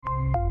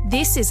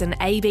This is an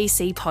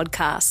ABC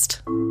podcast.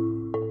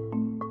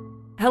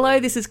 Hello,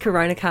 this is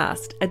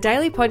CoronaCast, a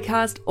daily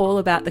podcast all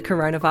about the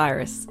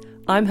coronavirus.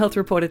 I'm health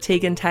reporter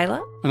Tegan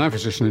Taylor. And I'm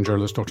physician and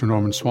journalist Dr.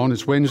 Norman Swan.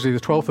 It's Wednesday the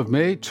 12th of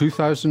May,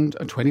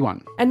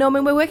 2021. And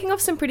Norman, we're working off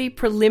some pretty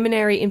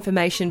preliminary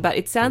information, but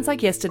it sounds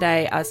like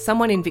yesterday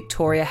someone in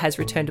Victoria has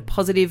returned a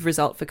positive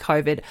result for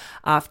COVID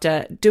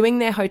after doing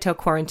their hotel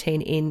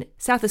quarantine in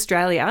South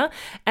Australia.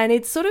 And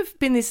it's sort of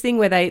been this thing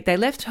where they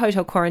left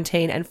hotel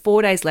quarantine and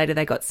 4 days later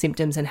they got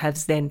symptoms and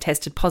have then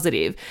tested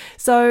positive.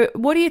 So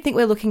what do you think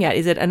we're looking at?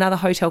 Is it another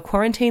hotel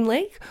quarantine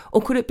leak,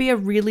 or could it be a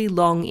really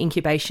long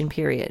incubation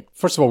period?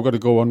 First of all, we've got to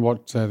go on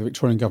what the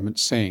Victorian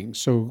government's saying.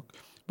 So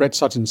Brett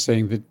Sutton's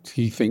saying that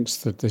he thinks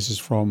that this is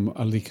from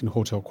a leak in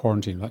hotel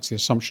quarantine. That's the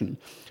assumption.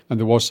 And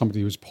there was somebody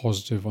who was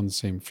positive on the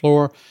same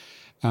floor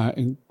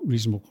in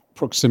reasonable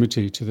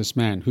proximity to this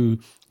man who,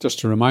 just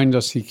to remind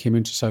us, he came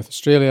into South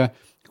Australia,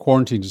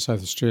 quarantined in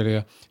South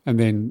Australia, and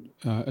then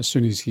as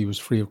soon as he was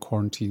free of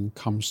quarantine,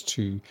 comes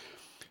to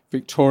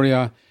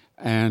Victoria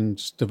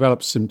and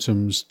develops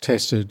symptoms,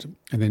 tested,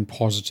 and then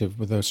positive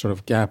with a sort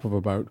of gap of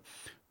about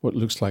what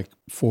looks like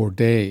 4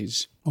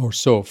 days or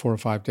so, 4 or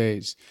 5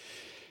 days.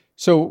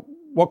 So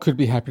what could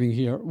be happening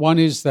here? One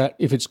is that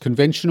if it's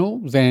conventional,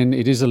 then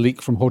it is a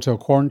leak from hotel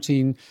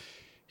quarantine.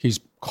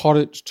 He's caught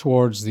it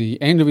towards the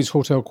end of his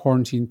hotel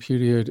quarantine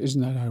period.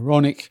 Isn't that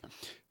ironic?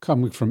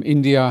 Coming from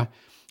India,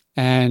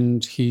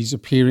 and he's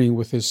appearing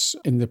with this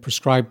in the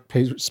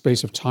prescribed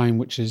space of time,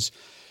 which is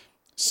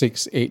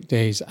 6-8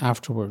 days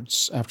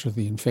afterwards, after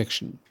the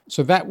infection.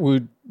 So that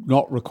would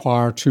not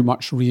require too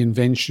much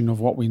reinvention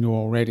of what we know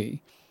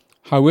already.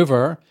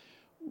 However,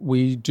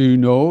 we do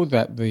know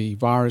that the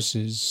virus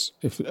is,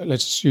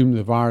 let's assume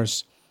the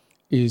virus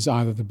is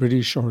either the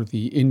British or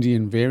the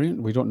Indian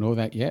variant. We don't know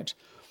that yet.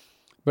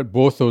 But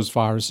both those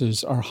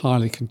viruses are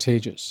highly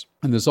contagious.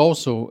 And there's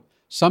also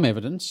some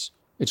evidence,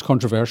 it's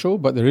controversial,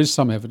 but there is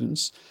some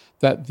evidence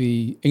that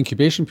the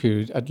incubation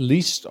period, at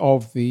least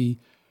of the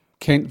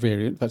Kent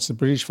variant, that's the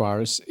British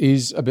virus,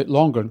 is a bit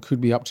longer and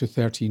could be up to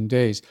 13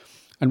 days.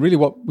 And really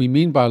what we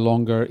mean by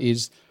longer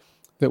is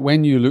that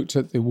when you looked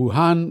at the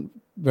Wuhan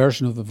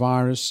version of the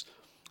virus,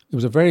 there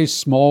was a very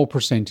small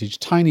percentage,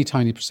 tiny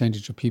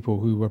percentage of people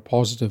who were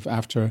positive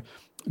after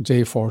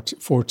day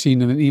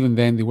 14, and even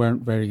then they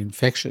weren't very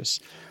infectious.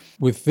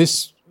 With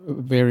this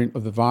variant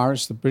of the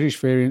virus, the British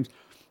variant,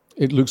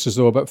 it looks as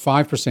though about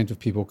 5% of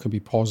people can be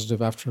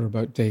positive after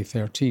about day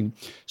 13.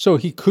 So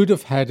he could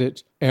have had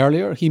it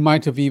earlier. He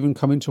might have even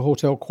come into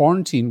hotel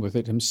quarantine with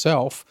it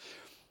himself,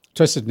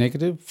 tested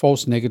negative,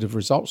 false negative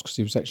results because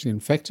he was actually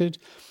infected,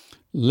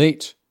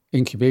 late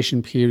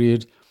incubation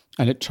period,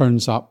 and it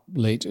turns up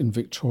late in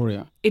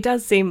Victoria. It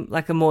does seem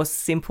like a more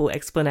simple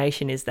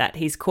explanation is that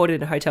he's caught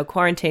in a hotel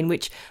quarantine,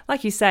 which,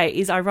 like you say,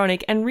 is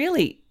ironic and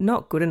really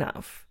not good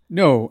enough.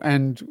 No,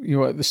 and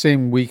the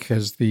same week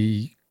as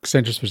the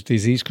Centres for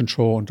Disease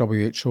Control and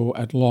WHO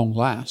at long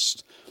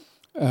last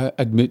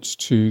admits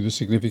to the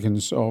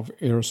significance of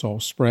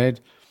aerosol spread.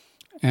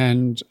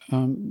 And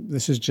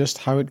this is just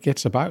how it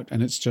gets about.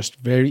 And it's just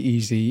very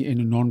easy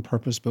in a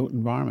non-purpose-built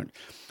environment.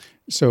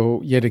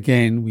 So yet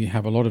again, we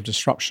have a lot of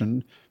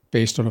disruption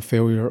based on a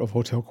failure of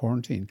hotel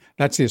quarantine.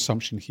 That's the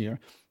assumption here.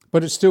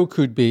 But it still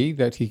could be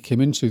that he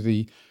came into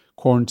the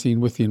quarantine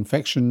with the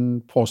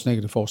infection, false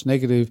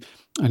negative,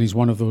 and he's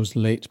one of those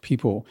late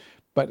people.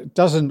 But it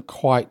doesn't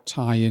quite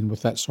tie in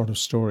with that sort of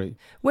story.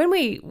 When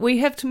we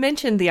have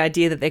mentioned the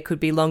idea that there could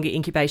be longer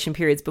incubation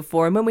periods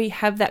before, and when we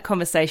have that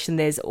conversation,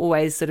 there's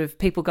always sort of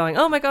people going,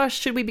 oh my gosh,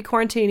 should we be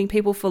quarantining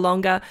people for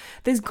longer?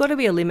 There's got to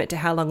be a limit to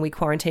how long we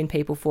quarantine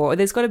people for, or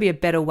there's got to be a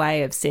better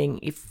way of seeing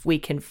if we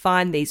can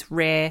find these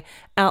rare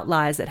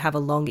outliers that have a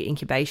longer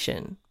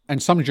incubation.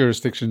 And some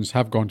jurisdictions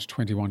have gone to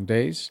 21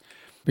 days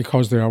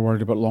because they are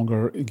worried about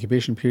longer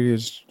incubation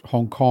periods.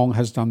 Hong Kong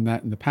has done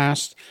that in the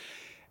past.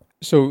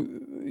 So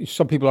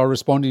some people are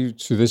responding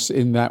to this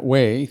in that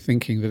way,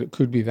 thinking that it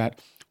could be that.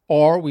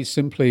 Or we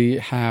simply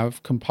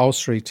have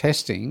compulsory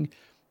testing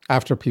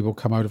after people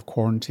come out of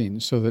quarantine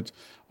so that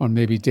on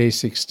maybe day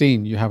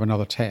 16 you have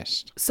another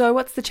test. So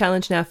what's the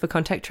challenge now for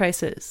contact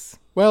tracers?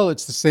 Well,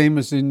 it's the same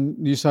as in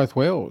New South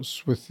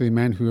Wales with the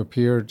man who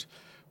appeared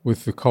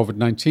with the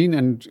COVID-19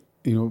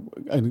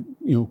 and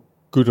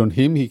good on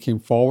him. He came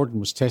forward and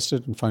was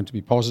tested and found to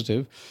be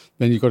positive.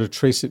 Then you've got to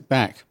trace it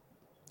back.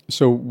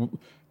 So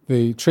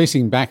the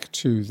tracing back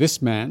to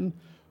this man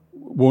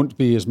won't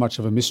be as much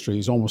of a mystery.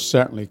 He's almost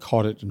certainly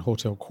caught it in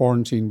hotel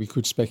quarantine. We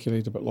could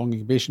speculate about long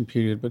incubation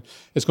period, but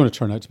it's going to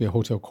turn out to be a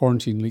hotel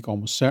quarantine leak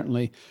almost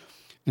certainly.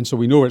 And so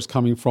we know where it's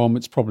coming from.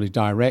 It's probably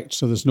direct.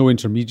 So there's no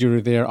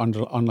intermediary there,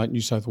 unlike New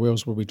South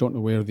Wales, where we don't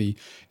know where the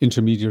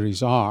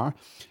intermediaries are.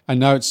 And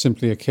now it's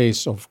simply a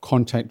case of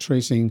contact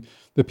tracing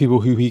the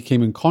people who he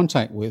came in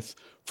contact with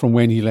from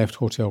when he left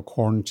hotel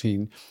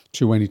quarantine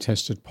to when he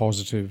tested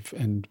positive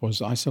and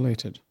was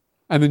isolated.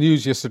 And the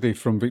news yesterday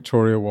from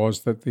Victoria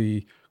was that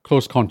the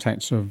close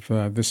contacts of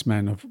this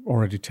man have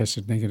already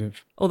tested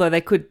negative. Although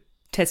they could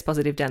test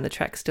positive down the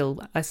track still,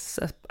 I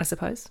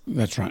suppose.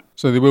 That's right.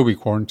 So they will be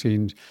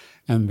quarantined,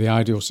 and the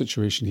ideal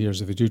situation here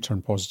is if they do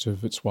turn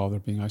positive, it's while they're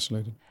being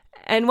isolated.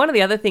 And one of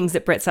the other things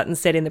that Brett Sutton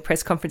said in the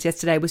press conference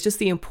yesterday was just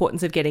the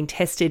importance of getting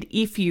tested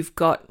if you've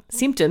got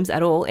symptoms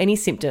at all, any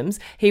symptoms.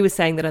 He was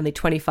saying that only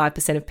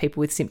 25% of people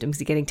with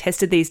symptoms are getting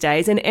tested these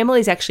days. And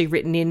Emily's actually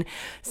written in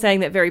saying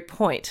that very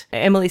point.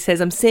 Emily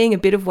says, I'm seeing a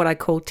bit of what I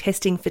call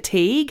testing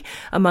fatigue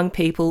among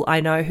people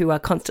I know who are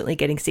constantly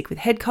getting sick with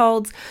head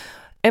colds.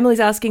 Emily's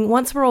asking,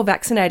 once we're all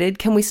vaccinated,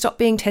 can we stop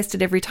being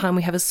tested every time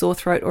we have a sore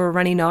throat or a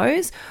runny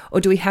nose?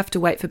 Or do we have to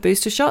wait for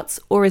booster shots?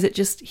 Or is it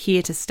just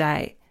here to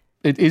stay?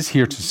 It is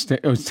here to stay.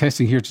 Is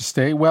testing here to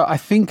stay? Well, I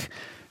think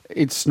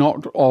it's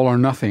not all or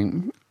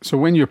nothing. So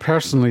when you're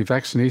personally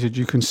vaccinated,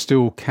 you can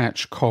still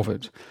catch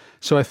COVID.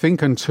 So I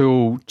think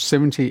until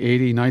 70,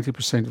 80,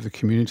 90% of the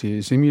community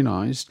is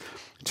immunised,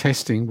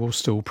 testing will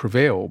still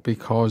prevail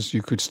because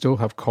you could still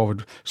have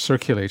COVID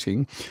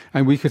circulating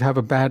and we could have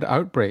a bad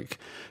outbreak.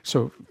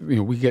 So,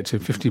 we get to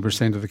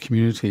 50% of the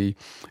community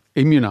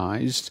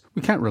immunised,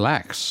 we can't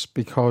relax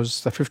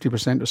because the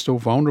 50% are still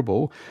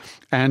vulnerable,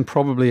 and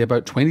probably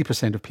about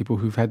 20% of people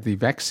who've had the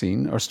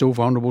vaccine are still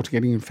vulnerable to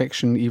getting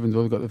infection even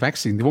though they've got the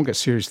vaccine. They won't get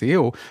seriously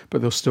ill,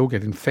 but they'll still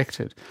get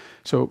infected.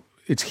 So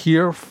it's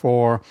here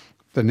for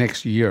the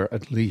next year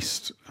at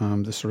least,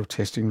 this sort of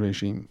testing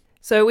regime.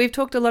 So we've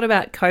talked a lot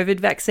about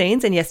COVID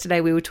vaccines, and yesterday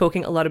we were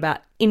talking a lot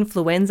about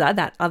influenza,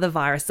 that other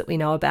virus that we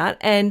know about.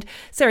 And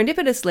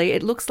serendipitously,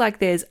 it looks like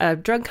there's a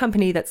drug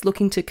company that's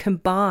looking to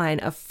combine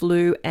a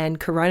flu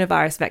and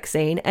coronavirus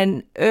vaccine,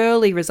 and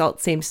early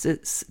results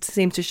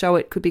seem to show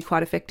it could be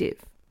quite effective.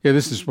 Yeah,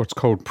 this is what's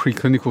called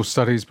preclinical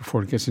studies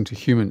before it gets into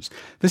humans.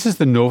 This is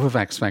the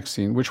Novavax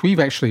vaccine, which we've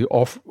actually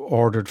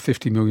ordered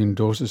 50 million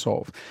doses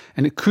of,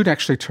 and it could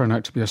actually turn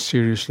out to be a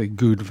seriously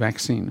good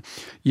vaccine.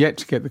 Yet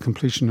to get the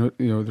completion of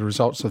the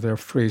results of their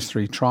phase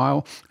 3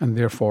 trial and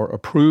therefore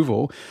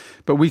approval,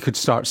 but we could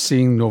start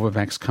seeing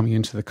Novavax coming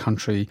into the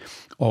country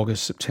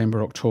August,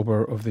 September,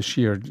 October of this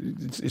year.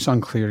 It's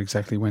unclear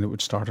exactly when it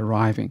would start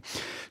arriving.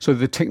 So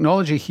the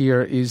technology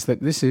here is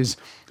that this is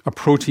a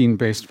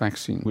protein-based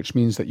vaccine, which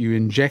means that you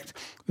inject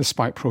the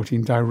spike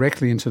protein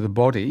directly into the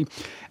body,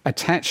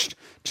 attached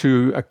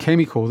to a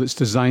chemical that's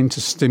designed to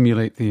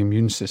stimulate the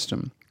immune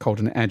system, called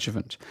an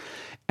adjuvant.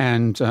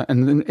 And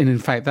in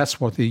fact,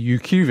 that's what the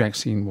UQ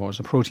vaccine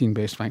was, a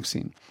protein-based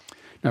vaccine.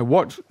 Now,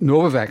 what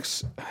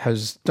Novavax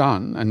has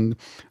done, and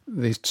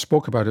they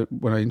spoke about it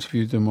when I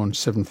interviewed them on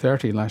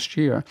 7:30 last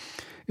year,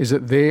 is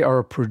that they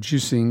are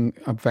producing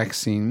a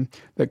vaccine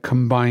that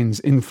combines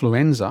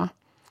influenza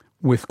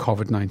with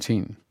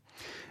COVID-19.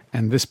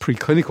 And this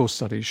preclinical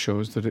study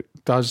shows that it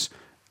does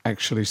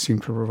actually seem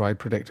to provide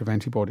protective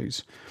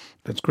antibodies.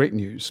 That's great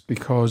news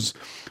because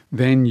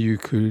then you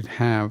could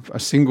have a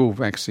single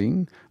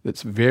vaccine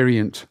that's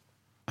variant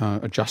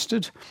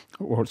adjusted,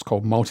 or it's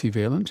called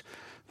multivalent,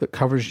 that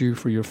covers you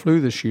for your flu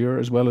this year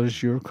as well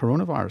as your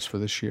coronavirus for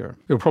this year.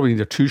 You'll probably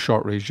need a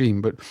 2-shot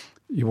regime, but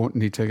you won't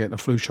need to get a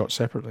flu shot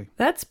separately.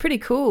 That's pretty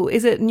cool.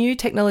 Is it new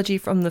technology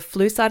from the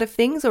flu side of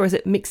things, or is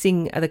it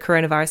mixing the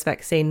coronavirus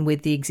vaccine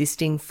with the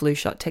existing flu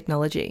shot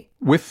technology?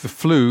 With the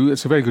flu,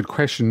 it's a very good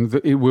question.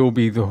 It will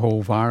be the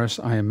whole virus,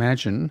 I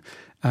imagine,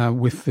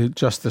 with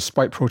just the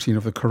spike protein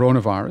of the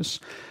coronavirus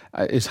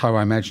is how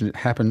I imagine it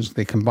happens.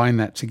 They combine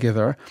that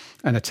together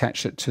and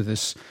attach it to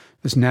this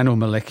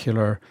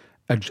nanomolecular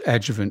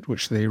adjuvant,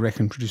 which they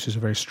reckon produces a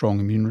very strong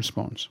immune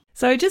response.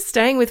 So just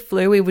staying with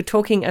flu, we were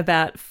talking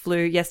about flu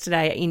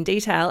yesterday in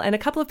detail, and a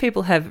couple of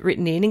people have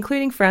written in,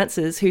 including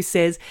Francis, who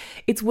says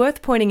it's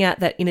worth pointing out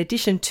that in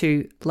addition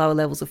to lower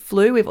levels of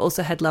flu, we've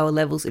also had lower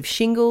levels of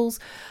shingles,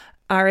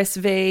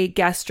 RSV,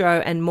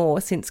 gastro and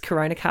more since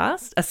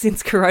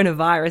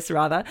coronavirus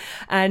rather.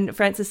 And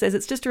Francis says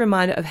it's just a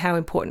reminder of how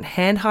important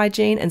hand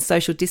hygiene and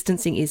social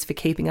distancing is for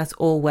keeping us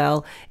all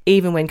well,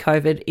 even when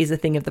COVID is a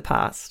thing of the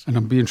past. And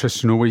I'd be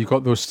interested to know where you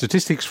got those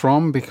statistics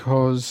from,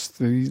 because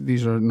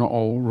these are not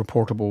all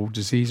reportable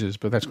diseases,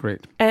 but that's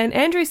great. And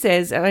Andrew's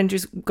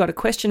got a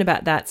question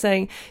about that,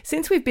 saying,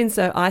 since we've been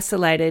so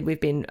isolated,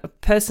 we've been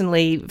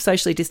personally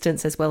socially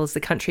distanced as well as the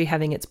country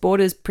having its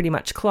borders pretty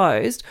much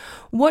closed,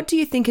 what do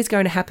you think is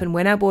going to happen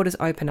when our borders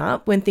open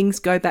up, when things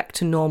go back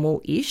to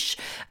normal-ish?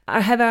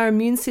 Have our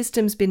immune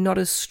systems been not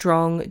as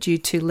strong due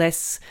to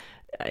less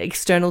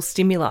external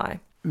stimuli?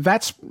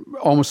 That's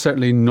almost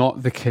certainly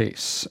not the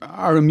case.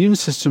 Our immune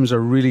systems are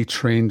really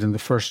trained in the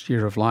first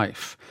year of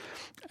life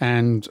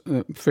and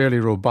fairly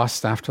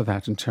robust after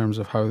that in terms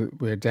of how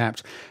we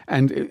adapt.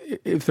 And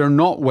if they're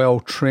not well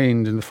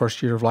trained in the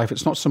first year of life,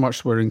 it's not so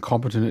much we're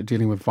incompetent at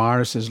dealing with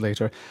viruses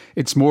later,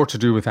 it's more to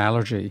do with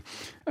allergy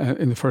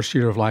in the first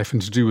year of life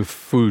and to do with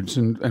foods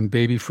and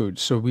baby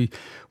foods. So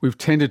we've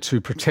tended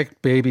to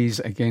protect babies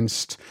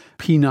against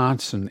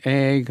peanuts and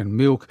egg and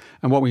milk.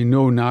 And what we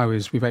know now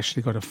is we've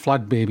actually got to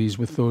flood babies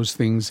with those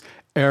things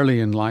early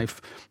in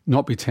life,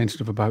 not be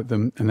tentative about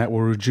them, and that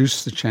will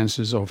reduce the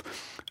chances of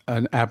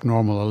an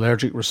abnormal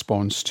allergic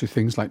response to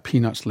things like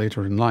peanuts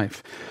later in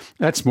life.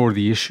 That's more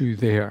the issue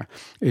there,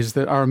 is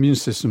that our immune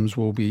systems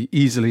will be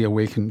easily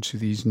awakened to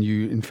these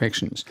new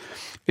infections.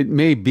 It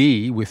may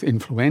be with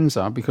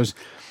influenza, because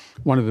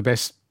one of the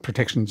best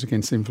protections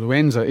against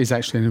influenza is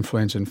actually an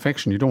influenza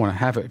infection. You don't want to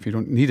have it if you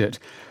don't need it.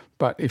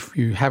 But if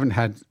you haven't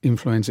had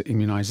influenza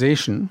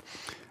immunisation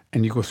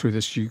and you go through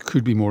this, you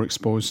could be more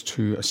exposed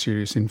to a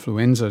serious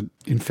influenza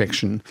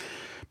infection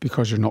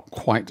because you're not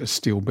quite as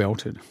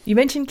steel-belted. You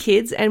mentioned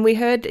kids, and we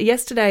heard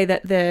yesterday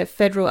that the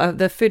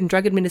Food and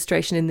Drug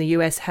Administration in the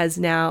US has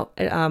now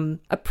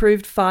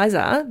approved the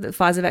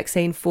Pfizer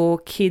vaccine for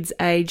kids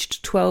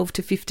aged 12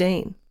 to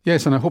 15.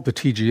 Yes, and I hope the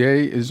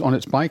TGA is on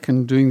its bike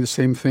and doing the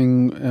same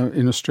thing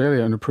in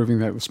Australia and approving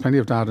that. There's plenty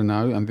of data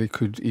now, and they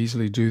could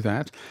easily do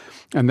that.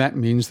 And that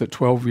means that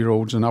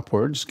 12-year-olds and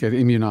upwards get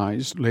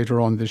immunised later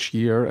on this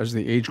year as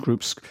the age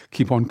groups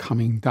keep on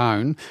coming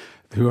down,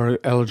 who are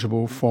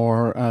eligible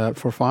for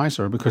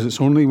Pfizer, because it's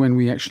only when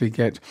we actually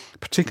get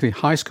particularly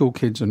high school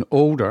kids and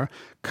older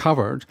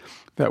covered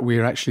that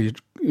we're actually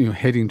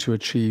heading to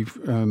achieve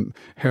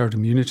herd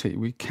immunity.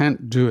 We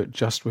can't do it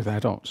just with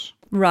adults.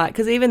 Right,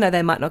 because even though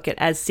they might not get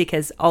as sick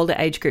as older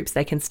age groups,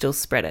 they can still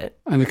spread it.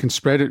 And they can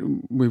spread it,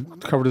 we've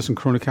covered this in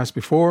Coronacast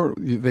before,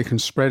 they can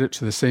spread it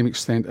to the same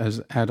extent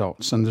as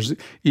adults. And there's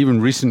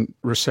even recent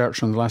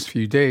research in the last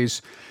few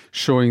days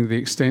showing the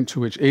extent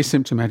to which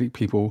asymptomatic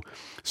people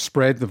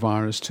spread the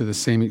virus to the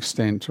same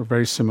extent or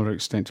very similar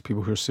extent to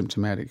people who are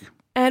symptomatic.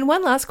 And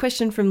one last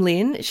question from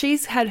Lynn.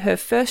 She's had her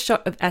first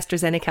shot of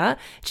AstraZeneca.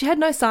 She had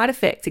no side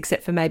effects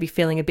except for maybe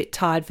feeling a bit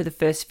tired for the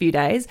first few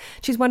days.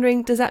 She's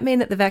wondering, does that mean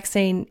that the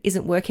vaccine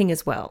isn't working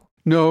as well?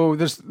 No,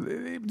 there's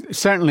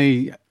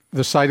certainly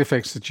the side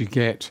effects that you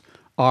get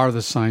are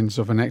the signs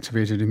of an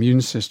activated immune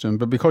system,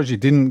 but because you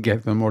didn't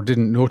get them or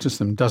didn't notice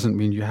them doesn't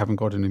mean you haven't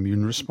got an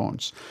immune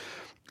response.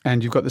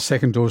 And you've got the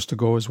second dose to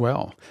go as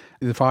well.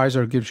 The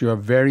Pfizer gives you a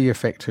very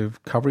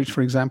effective coverage,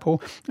 for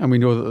example, and we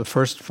know that the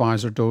first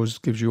Pfizer dose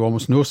gives you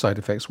almost no side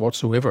effects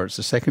whatsoever. It's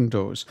the second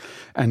dose.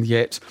 And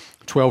yet,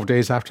 12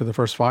 days after the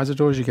first Pfizer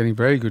dose, you're getting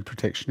very good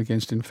protection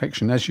against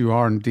infection, as you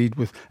are indeed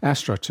with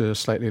Astra to a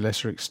slightly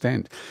lesser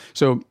extent.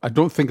 So I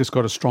don't think it's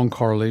got a strong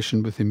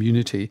correlation with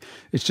immunity.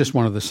 It's just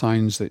one of the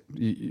signs that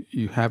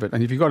you have it.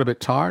 And if you got a bit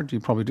tired, you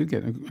probably did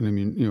get an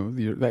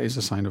immune, that is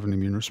a sign of an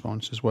immune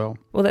response as well.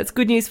 Well, that's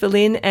good news for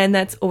Lynn, and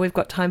that's all we've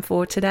got time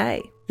for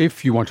today.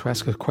 If you want to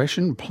ask a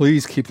question,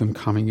 please keep them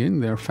coming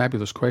in. They're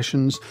fabulous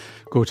questions.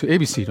 Go to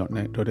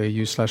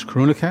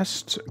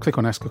abc.net.au/coronacast, click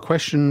on Ask a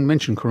Question,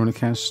 mention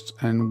Coronacast,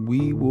 and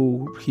we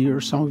will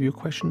hear some of your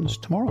questions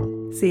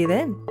tomorrow. See you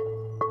then.